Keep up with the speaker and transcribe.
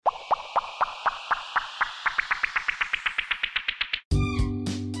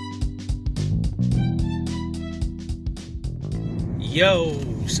Yo,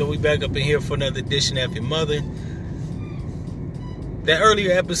 so we back up in here for another edition of Your Mother. That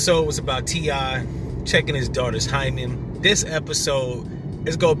earlier episode was about T.I. checking his daughter's hymen. This episode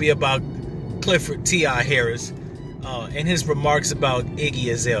is going to be about Clifford T.I. Harris and his remarks about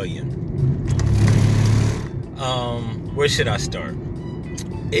Iggy Azalea. Where should I start?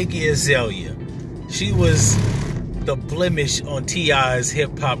 Iggy Azalea. She was the blemish on T.I.'s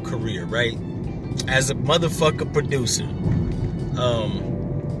hip-hop career, right? As a motherfucker producer.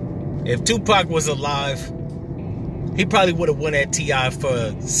 If Tupac was alive, he probably would have won at T.I.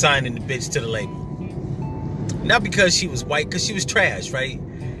 for signing the bitch to the label. Not because she was white, because she was trash, right?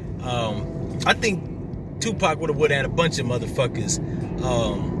 I think Tupac would have won at a bunch of motherfuckers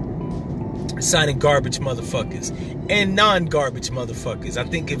signing garbage motherfuckers and non-garbage motherfuckers. I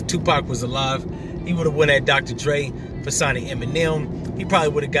think if Tupac was alive, he would have won at Dr. Dre for signing Eminem. He probably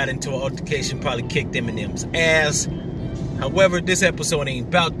would have got into an altercation, probably kicked Eminem's ass. However, this episode ain't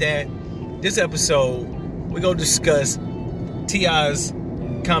about that. This episode, we're going to discuss T.I.'s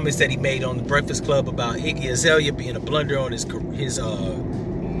comments that he made on the Breakfast Club about Iggy Azalea being a blunder on his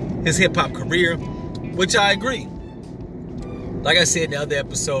hip-hop career, which I agree. Like I said in the other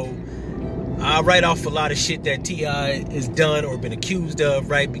episode, I write off a lot of shit that T.I. has done or been accused of,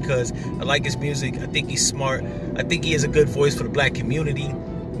 right? Because I like his music. I think he's smart. I think he has a good voice for the black community.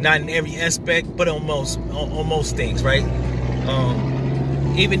 Not in every aspect, but on most things, right?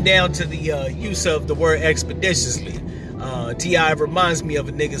 Even down to the use of the word expeditiously. T.I. reminds me of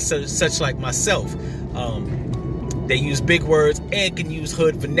a nigga such like myself. They use big words and can use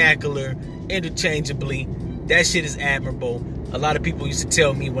hood vernacular interchangeably. That shit is admirable. A lot of people used to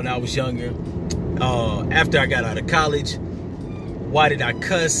tell me when I was younger, after I got out of college, why did I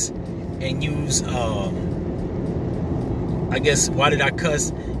cuss and use,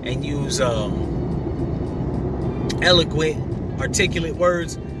 eloquent, articulate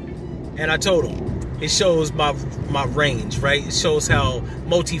words? And I told them, it shows my range, right? It shows how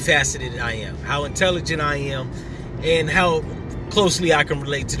multifaceted I am, how intelligent I am, and how closely I can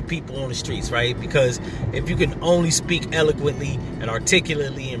relate to the people on the streets, right? Because if you can only speak eloquently and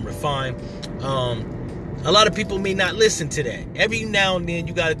articulately and refine, a lot of people may not listen to that. Every now and then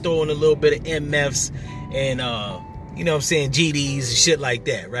you got to throw in a little bit of MFs and you know what I'm saying, GDs and shit like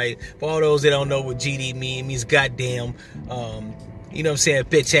that, right? For all those that don't know what GD means goddamn, you know what I'm saying,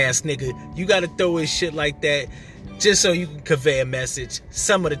 bitch ass nigga. You got to throw in shit like that just so you can convey a message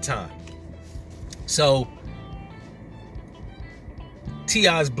some of the time. So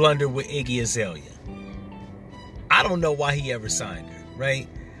T.I.'s blunder with Iggy Azalea. I don't know why he ever signed her, right?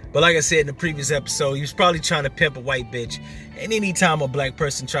 But like I said in the previous episode, he was probably trying to pimp a white bitch. And anytime a black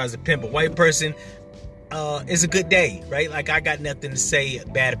person tries to pimp a white person, it's a good day, right? Like, I got nothing to say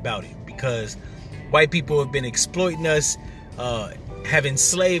bad about it, because white people have been exploiting us, have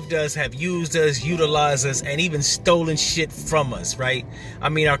enslaved us, have used us, utilized us, and even stolen shit from us, right? I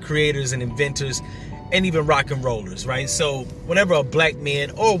mean, our creators and inventors, and even rock and rollers, right? So whenever a black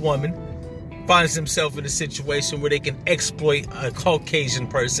man or woman finds himself in a situation where they can exploit a Caucasian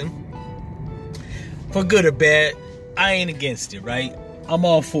person, for good or bad, I ain't against it, right? I'm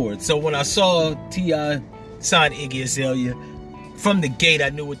all for it. So when I saw T.I. sign Iggy Azalea, from the gate I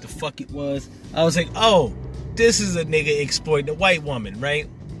knew what the fuck it was. I was like, oh, this is a nigga exploiting a white woman, right?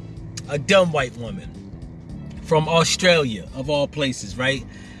 A dumb white woman from Australia, of all places, right?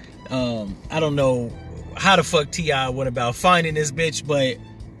 I don't know how the fuck T.I. went about finding this bitch, but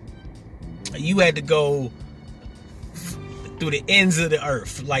you had to go through the ends of the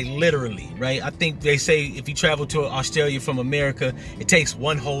earth, like literally, right? I think they say if you travel to Australia from America, it takes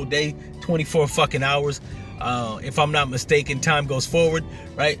one whole day, 24 fucking hours. If I'm not mistaken, time goes forward,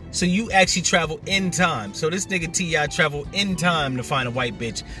 right? So you actually travel in time. So this nigga T.I. traveled in time to find a white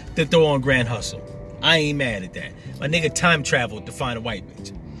bitch to throw on Grand Hustle. I ain't mad at that. My nigga time traveled to find a white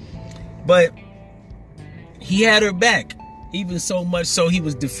bitch. But he had her back, even so much so he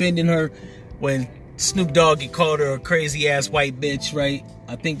was defending her when Snoop Dogg had called her a crazy ass white bitch, right?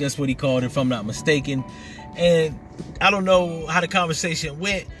 I think that's what he called her, if I'm not mistaken. And I don't know how the conversation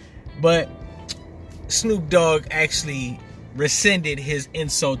went, but Snoop Dogg actually rescinded his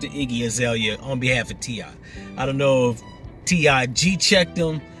insult to Iggy Azalea on behalf of T.I. I don't know if T.I. G-checked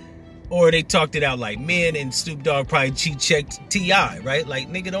him, or they talked it out like men, and Snoop Dogg probably G-checked T.I., right? Like,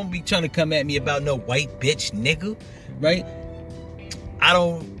 nigga, don't be trying to come at me about no white bitch, nigga, right? I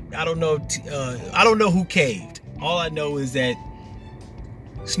don't know who caved. All I know is that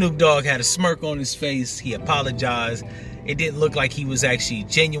Snoop Dogg had a smirk on his face. He apologized. It didn't look like he was actually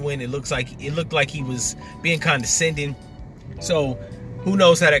genuine. It looked like he was being condescending. So who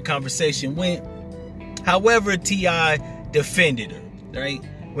knows how that conversation went. However, T.I. defended her, right?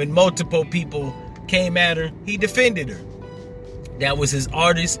 When multiple people came at her, he defended her. That was his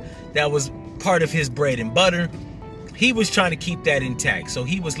artist. That was part of his bread and butter. He was trying to keep that intact. So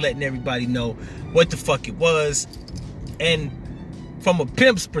he was letting everybody know what the fuck it was. And from a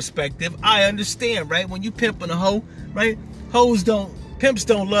pimp's perspective, I understand, right? When you pimping a hoe, right? Pimps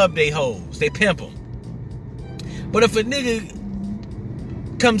don't love they hoes. They pimp them. But if a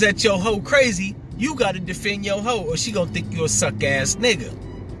nigga comes at your hoe crazy, you got to defend your hoe, or she gonna think you a suck-ass nigga.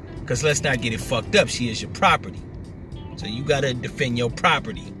 Because let's not get it fucked up. She is your property. So you got to defend your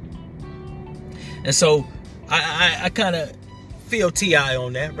property. And so I kind of feel T.I.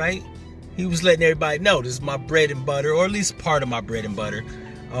 on that, right? He was letting everybody know this is my bread and butter, or at least part of my bread and butter.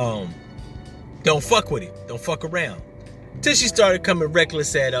 Don't fuck with it. Don't fuck around. Till she started coming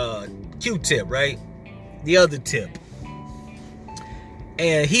reckless at Q-Tip, right? The other tip.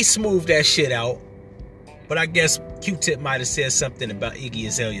 And he smoothed that shit out. But I guess Q-Tip might have said something about Iggy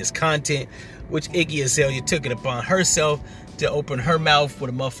Azalea's content, which Iggy Azalea took it upon herself to open her mouth with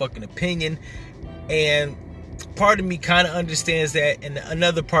a motherfucking opinion. And part of me kind of understands that, and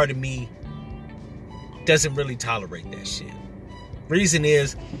another part of me doesn't really tolerate that shit. Reason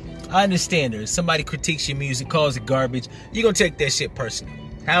is, I understand her. Somebody critiques your music, calls it garbage, you're gonna take that shit personal.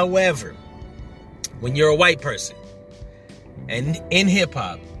 However, when you're a white person and in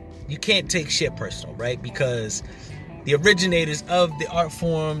hip-hop, you can't take shit personal, right? Because the originators of the art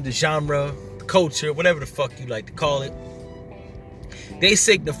form, the genre, the culture, whatever the fuck you like to call it, they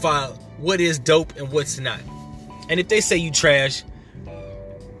signify what is dope and what's not. And if they say you trash,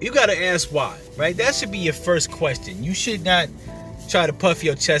 you gotta ask why, right? That should be your first question. You should not try to puff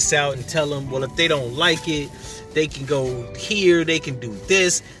your chest out and tell them, well, if they don't like it, they can go here, they can do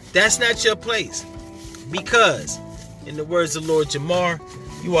this. That's not your place. Because, in the words of Lord Jamar,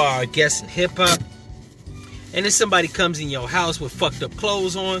 you are a guest in hip-hop. And if somebody comes in your house with fucked up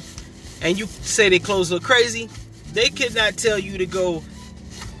clothes on, and you say their clothes look crazy, they could not tell you to go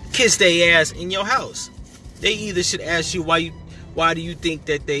kiss their ass in your house. They either should ask you why do you think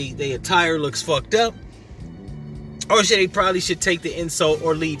that they attire looks fucked up, or they probably should take the insult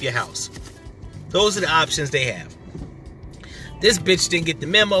or leave your house. Those are the options they have. This bitch didn't get the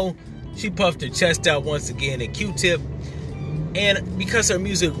memo. She puffed her chest out once again at Q-Tip. And because her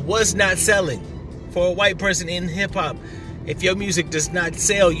music was not selling, for a white person in hip-hop, if your music does not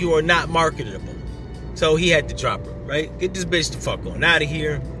sell, you are not marketable. So he had to drop her, right? Get this bitch the fuck on out of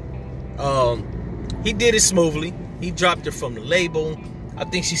here. He did it smoothly. He dropped her from the label. I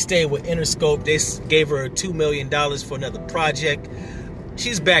think she stayed with Interscope. They gave her $2 million for another project.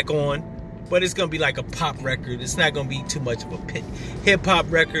 She's back on, but it's going to be like a pop record. It's not going to be too much of a hip-hop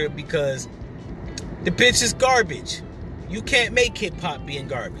record because the bitch is garbage. You can't make hip-hop being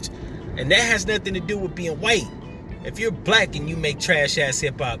garbage. And that has nothing to do with being white. If you're black and you make trash-ass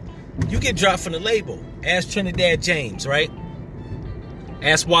hip-hop, you get dropped from the label. Ask Trinidad James, right?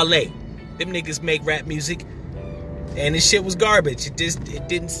 Ask Wale. Them niggas make rap music, and this shit was garbage. It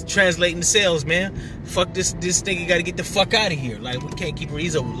didn't translate into sales, man. Fuck this nigga gotta get the fuck out of here. Like, we can't keep her.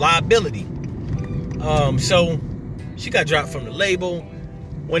 He's a liability. So she got dropped from the label.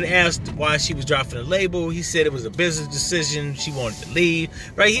 When asked why she was dropped from the label, he said it was a business decision. She wanted to leave.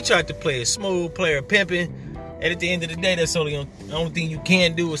 Right? He tried to play it smooth, play her pimping. And at the end of the day, that's the only thing you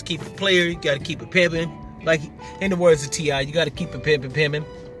can do is keep it player. You gotta keep it pimping. Like, in the words of T.I., you gotta keep it pimping.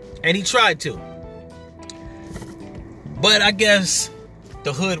 And he tried to. But I guess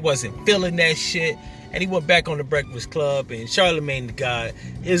the hood wasn't feeling that shit. And he went back on the Breakfast Club. And Charlamagne the God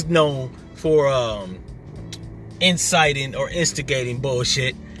is known for inciting or instigating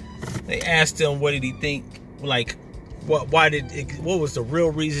bullshit. They asked him what did he think, like what was the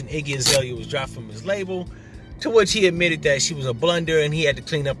real reason Iggy Azalea was dropped from his label, to which he admitted that she was a blunder and he had to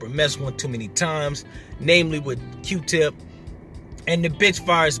clean up her mess one too many times, namely with Q-Tip, and the bitch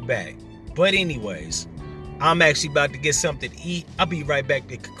fires back. But anyways, I'm actually about to get something to eat. I'll be right back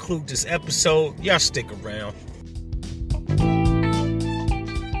to conclude this episode. Y'all stick around.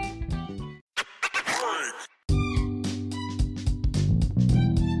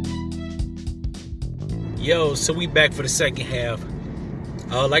 Yo, so we back for the second half.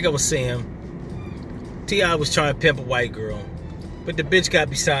 Like I was saying, T.I. was trying to pimp a white girl, but the bitch got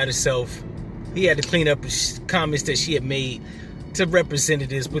beside herself. He had to clean up his comments that she had made to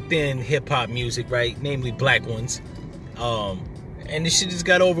representatives within hip-hop music, right? Namely black ones. And this shit just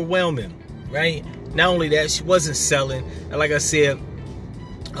got overwhelming, right? Not only that, she wasn't selling. And like I said,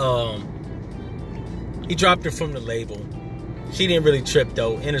 he dropped her from the label. She didn't really trip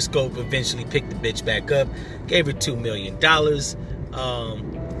though. Interscope eventually picked the bitch back up, gave her $2 million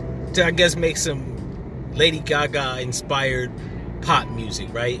to, I guess, make some Lady Gaga inspired pop music,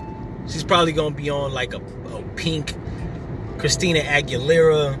 right? She's probably gonna be on like a Pink, Christina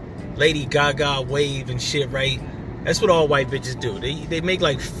Aguilera, Lady Gaga wave and shit, right? That's what all white bitches do. They make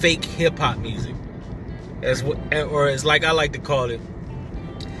like fake hip hop music, or as like I like to call it,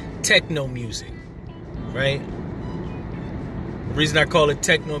 techno music, right? The reason I call it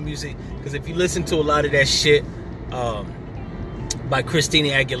techno music, because if you listen to a lot of that shit by Christina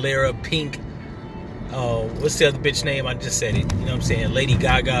Aguilera, Pink, what's the other bitch name? I just said it. You know what I'm saying? Lady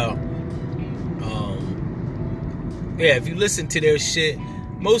Gaga. Yeah, if you listen to their shit,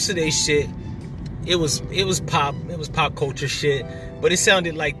 most of their shit, it was pop culture shit, but it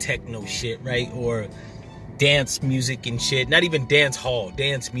sounded like techno shit, right? Or dance music and shit. Not even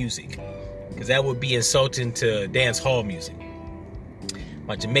dance music, because that would be insulting to dance hall music.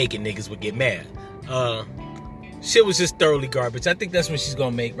 My Jamaican niggas would get mad. Shit was just thoroughly garbage. I think that's what she's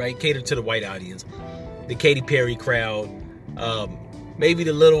gonna make, right? Cater to the white audience, the Katy Perry crowd, maybe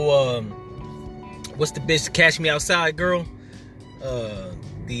the little what's the bitch, Cash Me Outside girl,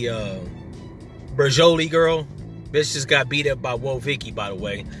 the Berjoli girl. Bitch just got beat up by Woah Vicky, by the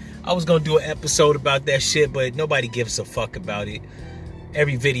way. I was gonna do an episode about that shit, but nobody gives a fuck about it.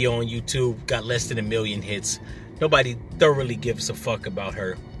 Every video on YouTube got less than 1 million hits. Nobody thoroughly gives a fuck about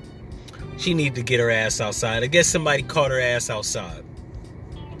her. She needed to get her ass outside. I guess somebody caught her ass outside.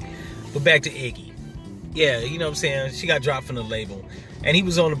 But back to Iggy. Yeah, you know what I'm saying? She got dropped from the label. And he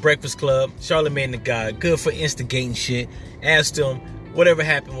was on the Breakfast Club. Charlamagne the God, good for instigating shit. Asked him, whatever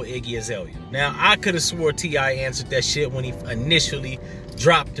happened with Iggy Azalea? Now, I could have swore T.I. answered that shit when he initially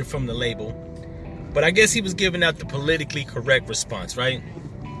dropped her from the label. But I guess he was giving out the politically correct response, right?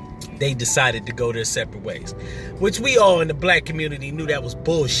 They decided to go their separate ways. Which we all in the black community knew that was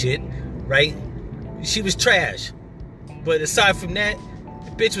bullshit, right? She was trash. But aside from that,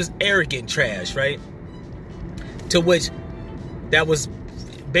 the bitch was arrogant trash, right? To which, that was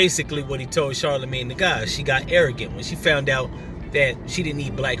basically what he told Charlamagne the God. She got arrogant when she found out that she didn't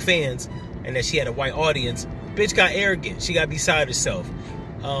need black fans and that she had a white audience. Bitch got arrogant. She got beside herself.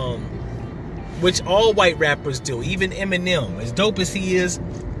 Which all white rappers do. Even Eminem, as dope as he is,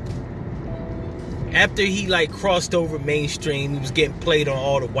 after he like crossed over mainstream, he was getting played on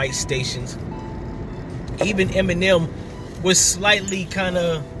all the white stations. Even Eminem was slightly kind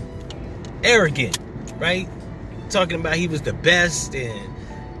of arrogant, right? Talking about he was the best and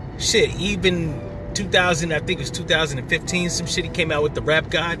shit. Even 2000, I think it was 2015, some shit, he came out with the Rap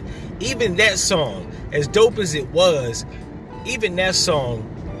God. Even that song, as dope as it was, even that song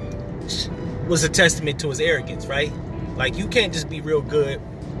was a testament to his arrogance, right? Like, you can't just be real good,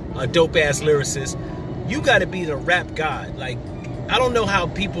 a dope ass lyricist. You gotta be the rap god. Like, I don't know how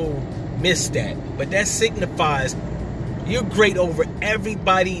people miss that, but that signifies you're great over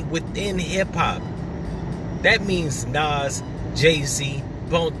everybody within hip hop. That means Nas, Jay-Z,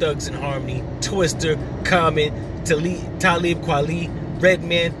 Bone Thugs and Harmony, Twister, Common, Talib Kweli,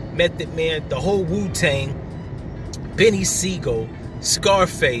 Redman, Method Man, the whole Wu-Tang, Benny Siegel,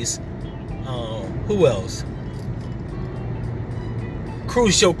 Scarface, who else?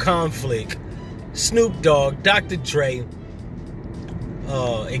 Crucial Conflict, Snoop Dogg, Dr. Dre,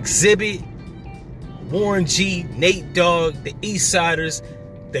 Exhibit, Warren G, Nate Dogg, the Eastsiders,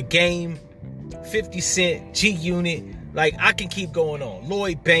 The Game, 50 Cent, G-Unit. Like, I can keep going on.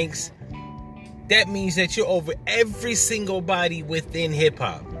 Lloyd Banks. That means that you're over every single body within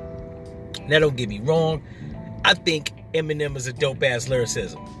hip-hop. Now, don't get me wrong. I think Eminem is a dope-ass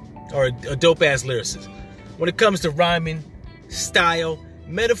lyricism. Or a dope-ass lyricist. When it comes to rhyming, style,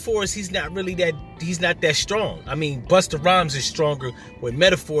 metaphors, he's not that strong. I mean, Busta Rhymes is stronger with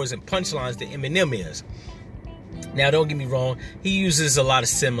metaphors and punchlines than Eminem is. Now, don't get me wrong. He uses a lot of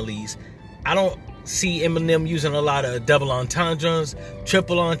similes. I don't see Eminem using a lot of double entendres,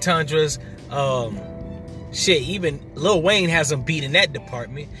 triple entendres. Shit, even Lil Wayne has him beat in that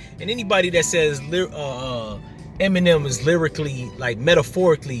department. And anybody that says Eminem is lyrically, like,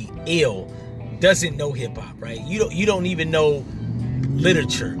 metaphorically ill doesn't know hip-hop, right? You don't even know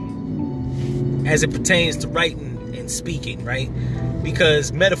literature as it pertains to writing and speaking, right?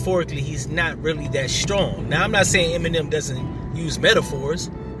 Because metaphorically, he's not really that strong. Now, I'm not saying Eminem doesn't use metaphors.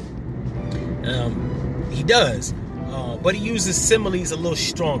 He does. But he uses similes a little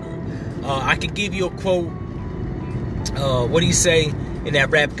stronger. I could give you a quote. What do you say in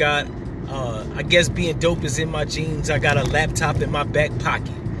that Rap God? I guess being dope is in my genes. I got a laptop in my back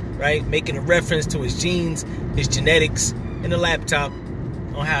pocket, right? Making a reference to his genes, his genetics, and the laptop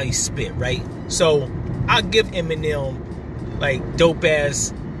on how he spit, right? So I'll give Eminem like dope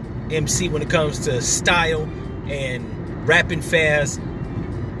ass MC when it comes to style and rapping fast.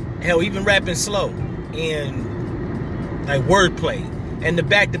 Hell, even rapping slow. and like wordplay and the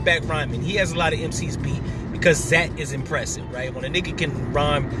back-to-back rhyming. He has a lot of MCs beat because that is impressive, right? When a nigga can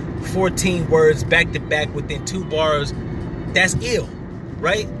rhyme 14 words back-to-back within 2 bars, that's ill,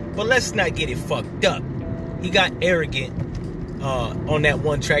 right? But let's not get it fucked up. He got arrogant on that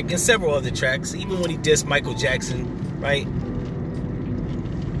one track and several other tracks, even when he dissed Michael Jackson, right?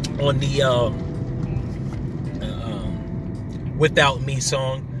 On the Without Me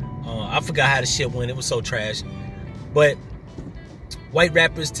song. I forgot how the shit went. It was so trash. But white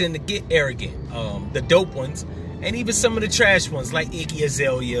rappers tend to get arrogant. The dope ones, and even some of the trash ones like Iggy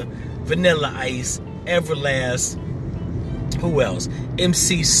Azalea, Vanilla Ice, Everlast, who else?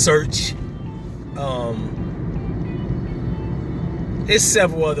 MC Search. There's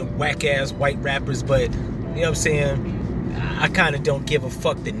several other whack-ass white rappers, but, you know what I'm saying? I kind of don't give a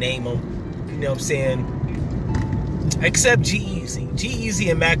fuck to name them. You know what I'm saying? Except G-Eazy.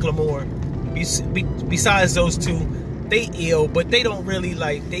 G-Eazy and Macklemore. Besides those two, they ill, but they don't really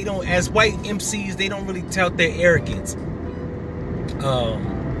like, they don't, as white MCs, they don't really tout their arrogance. Or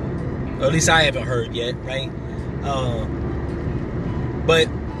at least I haven't heard yet, right? But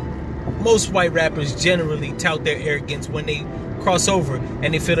most white rappers generally tout their arrogance when they cross over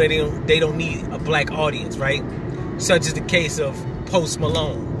and they feel that they don't need a black audience, right? Such is the case of Post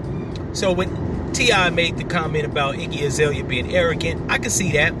Malone. So when T.I. made the comment about Iggy Azalea being arrogant, I could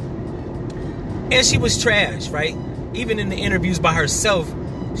see that. And she was trash, right? Even in the interviews by herself,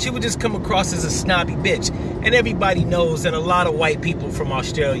 she would just come across as a snobby bitch. And everybody knows that a lot of white people from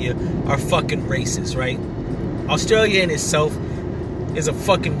Australia are fucking racist, right? Australia in itself is a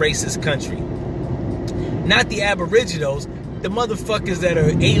fucking racist country. Not the Aboriginals, the motherfuckers that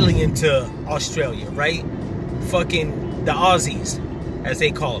are alien to Australia, right? Fucking the Aussies, as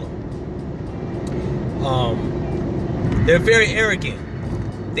they call them. They're very arrogant.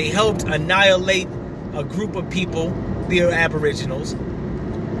 They helped annihilate a group of people, the Aboriginals,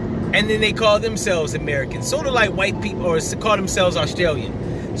 and then they call themselves Americans. Sort of like white people, or call themselves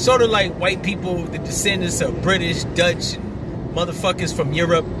Australian. Sort of like white people, the descendants of British, Dutch, motherfuckers from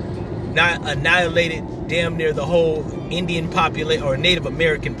Europe, not annihilated damn near the whole Indian population or Native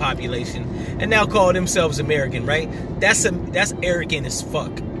American population, and now call themselves American, right? That's arrogant as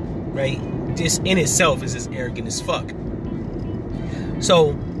fuck, right? Just in itself is just arrogant as fuck.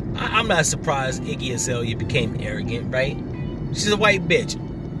 So I'm not surprised Iggy Azalea became arrogant, right? She's a white bitch.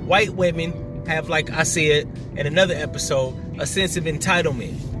 White women have, like I said in another episode, a sense of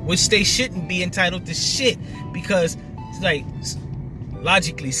entitlement, which they shouldn't be entitled to shit, because, like,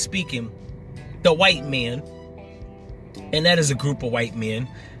 logically speaking, the white man, and that is a group of white men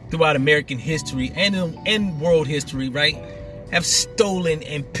throughout American history and world history, right, have stolen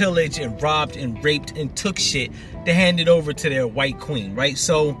and pillaged and robbed and raped and took shit to hand it over to their white queen, right?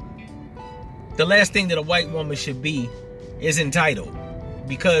 So the last thing that a white woman should be is entitled,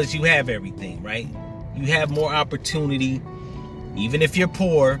 because you have everything, right? You have more opportunity, even if you're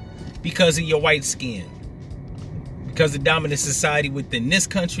poor, because of your white skin. Because the dominant society within this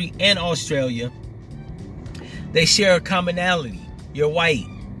country and Australia, they share a commonality. You're white.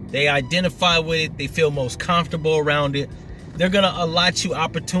 They identify with it. They feel most comfortable around it. They're going to allot you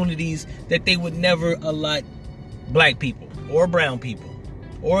opportunities that they would never allot black people or brown people.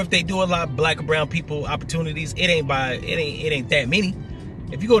 Or if they do allot black or brown people opportunities, it ain't that many.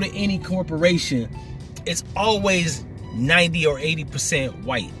 If you go to any corporation, it's always 90 or 80%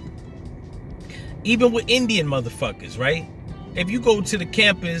 white. Even with Indian motherfuckers, right? If you go to the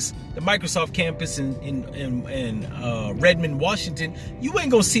campus, the Microsoft campus in Redmond, Washington, you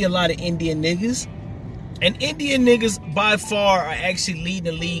ain't gonna see a lot of Indian niggas. And Indian niggas by far are actually leading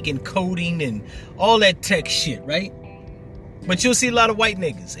the league in coding and all that tech shit, right? But you'll see a lot of white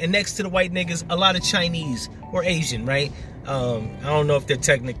niggas. And next to the white niggas, a lot of Chinese or Asian, right? I don't know if they're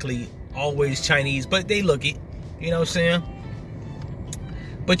technically always Chinese, but they look it. You know what I'm saying?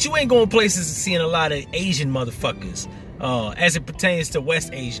 But you ain't going places and seeing a lot of Asian motherfuckers. As it pertains to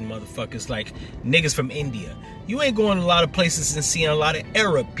West Asian motherfuckers, like niggas from India. You ain't going to a lot of places and seeing a lot of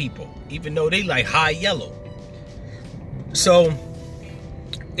Arab people, even though they like high yellow. So,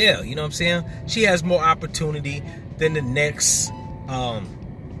 yeah, you know what I'm saying? She has more opportunity than the next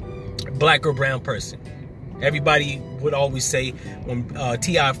black or brown person. Everybody would always say, when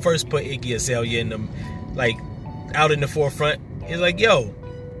T.I. first put Iggy Azalea in them, like, out in the forefront, he's like, yo,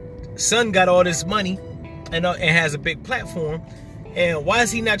 son got all this money and has a big platform, and why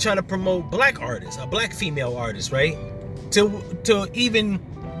is he not trying to promote black artists, a black female artist, right? To even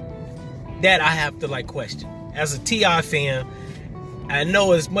that, I have to like question. As a T.I. fan, I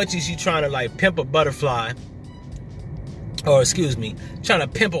know as much as you trying to like pimp a butterfly, or excuse me, trying to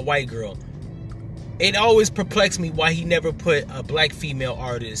pimp a white girl, it always perplexed me why he never put a black female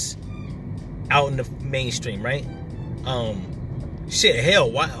artist out in the mainstream, right? Shit,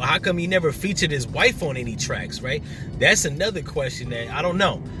 hell, how come he never featured his wife on any tracks, right? That's another question that I don't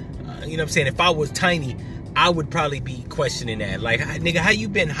know. You know what I'm saying? If I was Tiny, I would probably be questioning that. Like, nigga, how you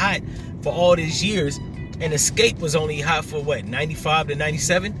been hot for all these years, and Escape was only hot for what, 95 to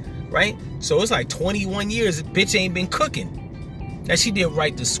 97, right? So it's like 21 years, bitch ain't been cooking. Now, she did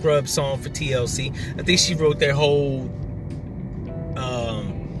write the Scrub song for TLC. I think she wrote their whole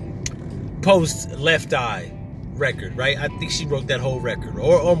Post Left Eye record, right? I think she wrote that whole record,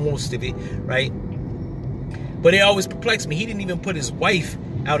 or most of it, right? But it always perplexed me. He didn't even put his wife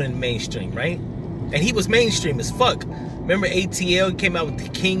out in the mainstream, right? And he was mainstream as fuck. Remember ATL came out with the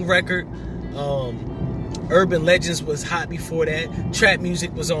King record? Urban Legends was hot before that. Trap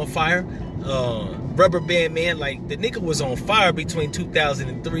music was on fire. Rubber Band Man, like, the nigga was on fire between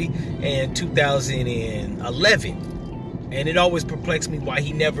 2003 and 2011. And it always perplexed me why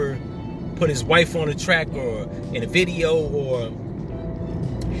he never put his wife on a track or in a video, or,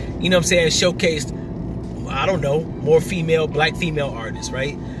 you know what I'm saying, showcased, I don't know, more black female artists,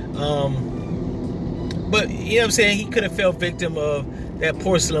 right? But, you know what I'm saying, he could have fell victim of that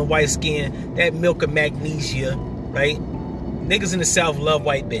porcelain white skin, that milk of magnesia, right? Niggas in the South love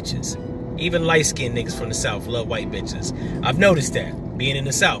white bitches. Even light-skinned niggas from the South love white bitches. I've noticed that, being in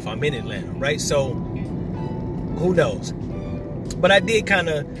the South. I'm in Atlanta, right? So, who knows? But I did kind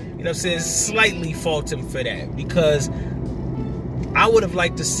of, you know what I'm saying, slightly fault him for that, because I would have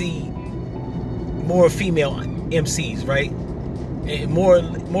liked to see more female MCs, right? And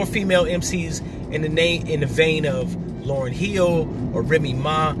more female MCs in the vein of Lauryn Hill or Remy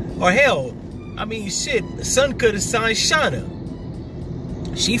Ma, or hell, I mean, shit, Son could have signed Shauna.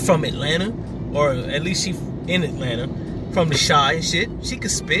 She from Atlanta, or at least she in Atlanta, from the Chi and shit. She could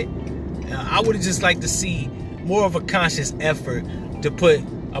spit. I would have just liked to see more of a conscious effort to put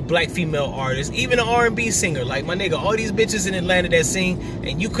a black female artist, even an R&B singer. Like, my nigga, all these bitches in Atlanta that sing,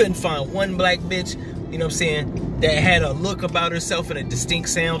 and you couldn't find one black bitch, you know what I'm saying, that had a look about herself and a distinct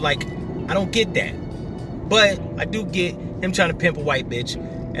sound. Like, I don't get that. But I do get him trying to pimp a white bitch,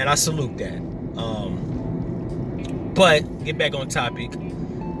 and I salute that. But, get back on topic.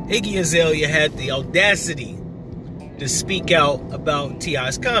 Iggy Azalea had the audacity to speak out about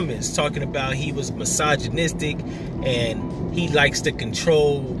T.I.'s comments, talking about he was misogynistic and he likes to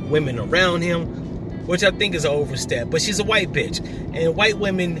control women around him, which I think is an overstep. But she's a white bitch, and white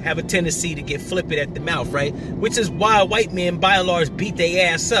women have a tendency to get flippant at the mouth, right? Which is why white men, by and large, beat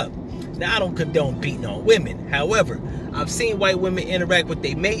their ass up. Now, I don't condone beating on women. However, I've seen white women interact with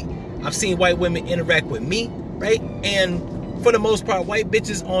their mate. I've seen white women interact with me, right? And for the most part, white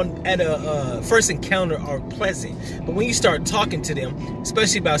bitches at a first encounter are pleasant. But when you start talking to them,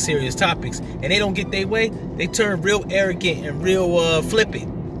 especially about serious topics, and they don't get their way, they turn real arrogant and real flippant,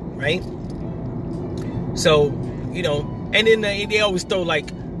 right? So, you know, and then they always throw, like,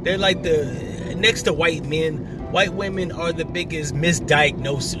 they're like next to white men, white women are the biggest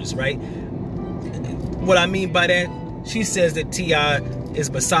misdiagnosers, right? What I mean by that, she says that T.I. is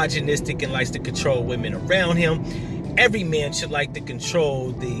misogynistic and likes to control women around him. Every man should like to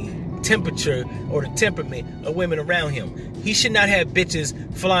control the temperature or the temperament of women around him. He should not have bitches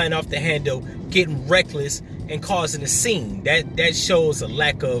flying off the handle, getting reckless, and causing a scene. That shows a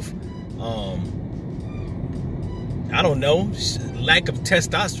lack of, I don't know, lack of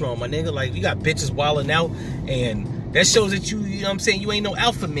testosterone, my nigga. Like, you got bitches wilding out, and that shows that you know what I'm saying, you ain't no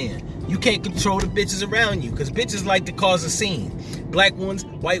alpha man. You can't control the bitches around you, because bitches like to cause a scene. Black ones,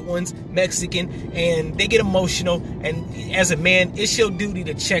 white ones, Mexican, and they get emotional. And as a man, it's your duty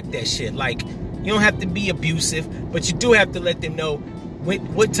to check that shit. Like, you don't have to be abusive, but you do have to let them know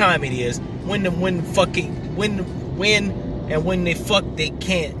what time it is, when they fuck they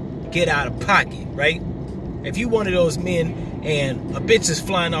can't get out of pocket, right? If you one of those men and a bitch is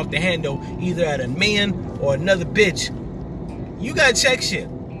flying off the handle either at a man or another bitch, you gotta check shit.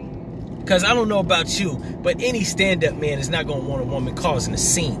 Because I don't know about you, but any stand-up man is not going to want a woman causing a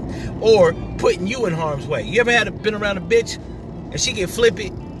scene or putting you in harm's way. You ever been around a bitch and she get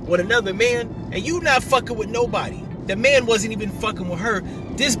flippant with another man and you not fucking with nobody? The man wasn't even fucking with her.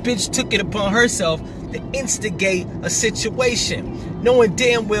 This bitch took it upon herself to instigate a situation, knowing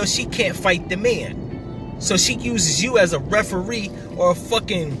damn well she can't fight the man. So she uses you as a referee or a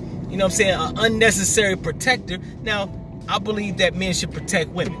fucking, you know what I'm saying, an unnecessary protector. Now, I believe that men should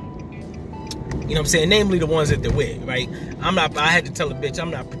protect women. You know what I'm saying? Namely the ones that they're with, right? I had to tell a bitch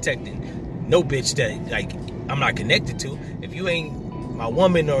I'm not protecting no bitch that, like, I'm not connected to. If you ain't my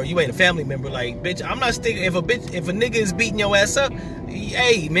woman or you ain't a family member, like, bitch, I'm not sticking. If a nigga is beating your ass up,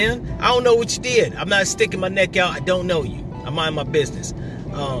 hey, man, I don't know what you did. I'm not sticking my neck out. I don't know you. I mind my business.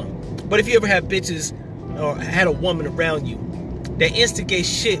 But if you ever have bitches or had a woman around you that instigates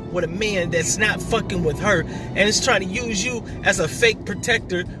shit with a man that's not fucking with her and is trying to use you as a fake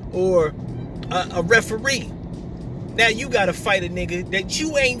protector or a referee, now you gotta fight a nigga that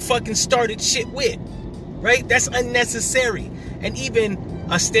you ain't fucking started shit with, right? That's unnecessary. And even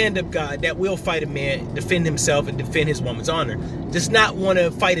a stand-up guy that will fight a man, defend himself and defend his woman's honor, does not want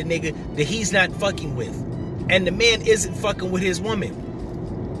to fight a nigga that he's not fucking with. And the man isn't fucking with his woman.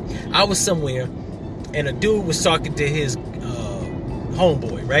 I was somewhere and a dude was talking to his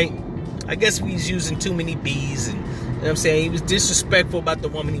homeboy, right? I guess we was using too many B's, and you know what I'm saying, he was disrespectful about the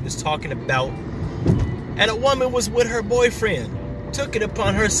woman he was talking about. And a woman was with her boyfriend, took it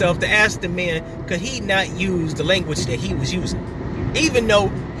upon herself to ask the man could he not use the language that he was using, even though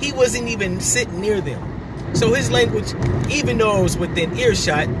he wasn't even sitting near them. So his language, even though it was within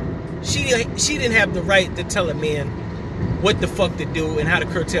earshot, she didn't have the right to tell a man what the fuck to do and how to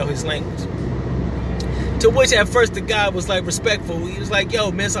curtail his language. To which at first the guy was like respectful. He was like,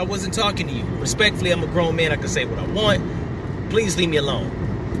 yo, miss, I wasn't talking to you. Respectfully, I'm a grown man. I can say what I want. Please leave me alone.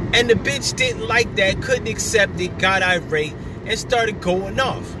 And the bitch didn't like that, couldn't accept it, got irate, and started going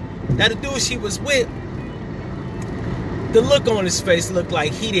off. Now the dude she was with, the look on his face looked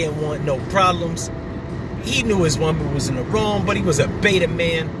like he didn't want no problems. He knew his woman was in the wrong, but he was a beta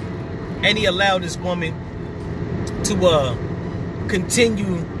man. And he allowed his woman to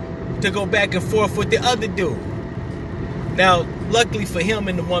continue to go back and forth with the other dude. Now, luckily for him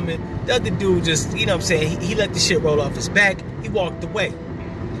and the woman, the other dude just, you know what I'm saying, he let the shit roll off his back. He walked away.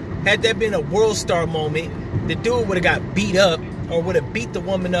 Had that been a world star moment, the dude would have got beat up or would have beat the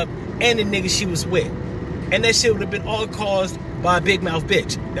woman up and the nigga she was with. And that shit would have been all caused by a big mouth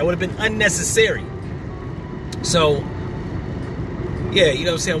bitch. That would have been unnecessary. So, yeah, you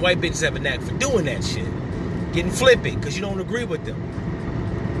know what I'm saying, white bitches have a knack for doing that shit. Getting flippant because you don't agree with them.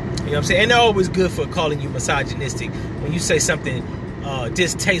 You know what I'm saying? And they're always good for calling you misogynistic when you say something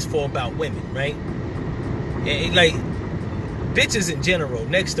distasteful about women, right? And, like, bitches in general,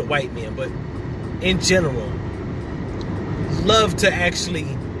 next to white men, but in general, love to actually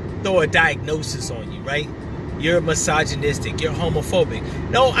throw a diagnosis on you, right? You're misogynistic, you're homophobic.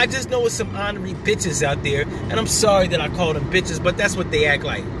 No, I just know it's some honorary bitches out there, and I'm sorry that I call them bitches, but that's what they act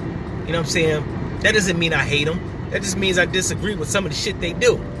like. You know what I'm saying? That doesn't mean I hate them. That just means I disagree with some of the shit they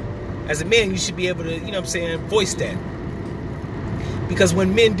do. As a man, you should be able to, you know what I'm saying, voice that. Because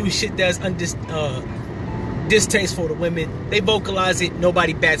when men do shit that's distasteful to women, they vocalize it,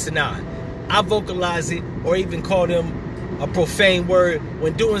 nobody bats an eye. I vocalize it or even call them a profane word.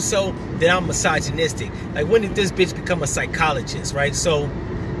 When doing so, then I'm misogynistic. Like, when did this bitch become a psychologist, right? So,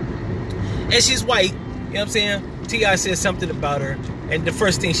 and she's white, you know what I'm saying? T.I. said something about her, and the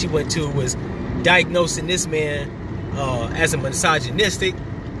first thing she went to was diagnosing this man as a misogynistic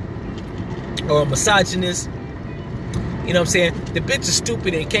or a misogynist. You know what I'm saying? The bitch is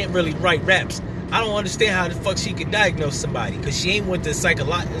stupid and can't really write raps. I don't understand how the fuck she could diagnose somebody, because she ain't went to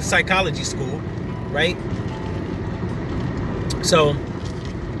psychology school, right? So,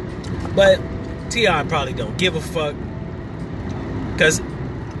 but T.I. probably don't give a fuck, because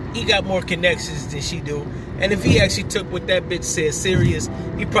he got more connections than she do. And if he actually took what that bitch said serious,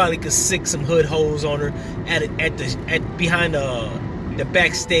 he probably could sick some hood holes on her at behind the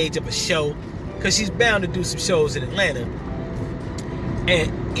backstage of a show, because she's bound to do some shows in Atlanta.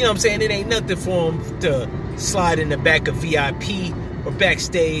 And you know what I'm saying, it ain't nothing for him to slide in the back of VIP or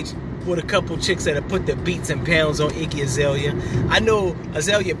backstage with a couple chicks that have put their beats and pounds on Iggy Azalea. I know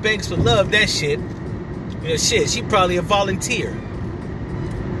Azalea Banks would love that shit. You know, shit, she probably a volunteer.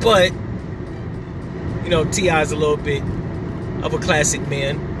 But, you know, T.I.'s a little bit of a classic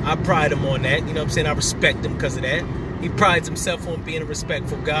man. I pride him on that. You know what I'm saying? I respect him because of that. He prides himself on being a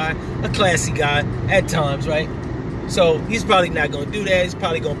respectful guy, a classy guy at times, right? So he's probably not going to do that. He's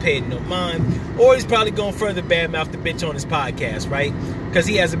probably going to pay it no mind. Or he's probably going to further badmouth the bitch on his podcast, right? Because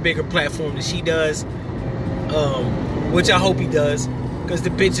he has a bigger platform than she does. Which I hope he does. Because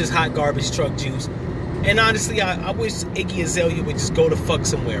the bitch is hot garbage truck juice. And honestly, I wish Iggy Azalea would just go to fuck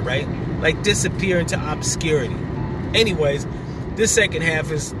somewhere, right? Like, disappear into obscurity. Anyways, this second half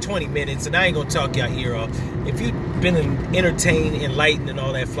is 20 minutes, and I ain't gonna talk y'all ear off. If you've been entertained, enlightened, and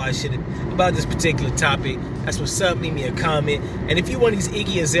all that fly shit about this particular topic, that's what's up. Leave me a comment. And if you want these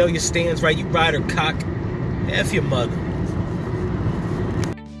Iggy Azalea stands, right, you ride her cock, F your mother.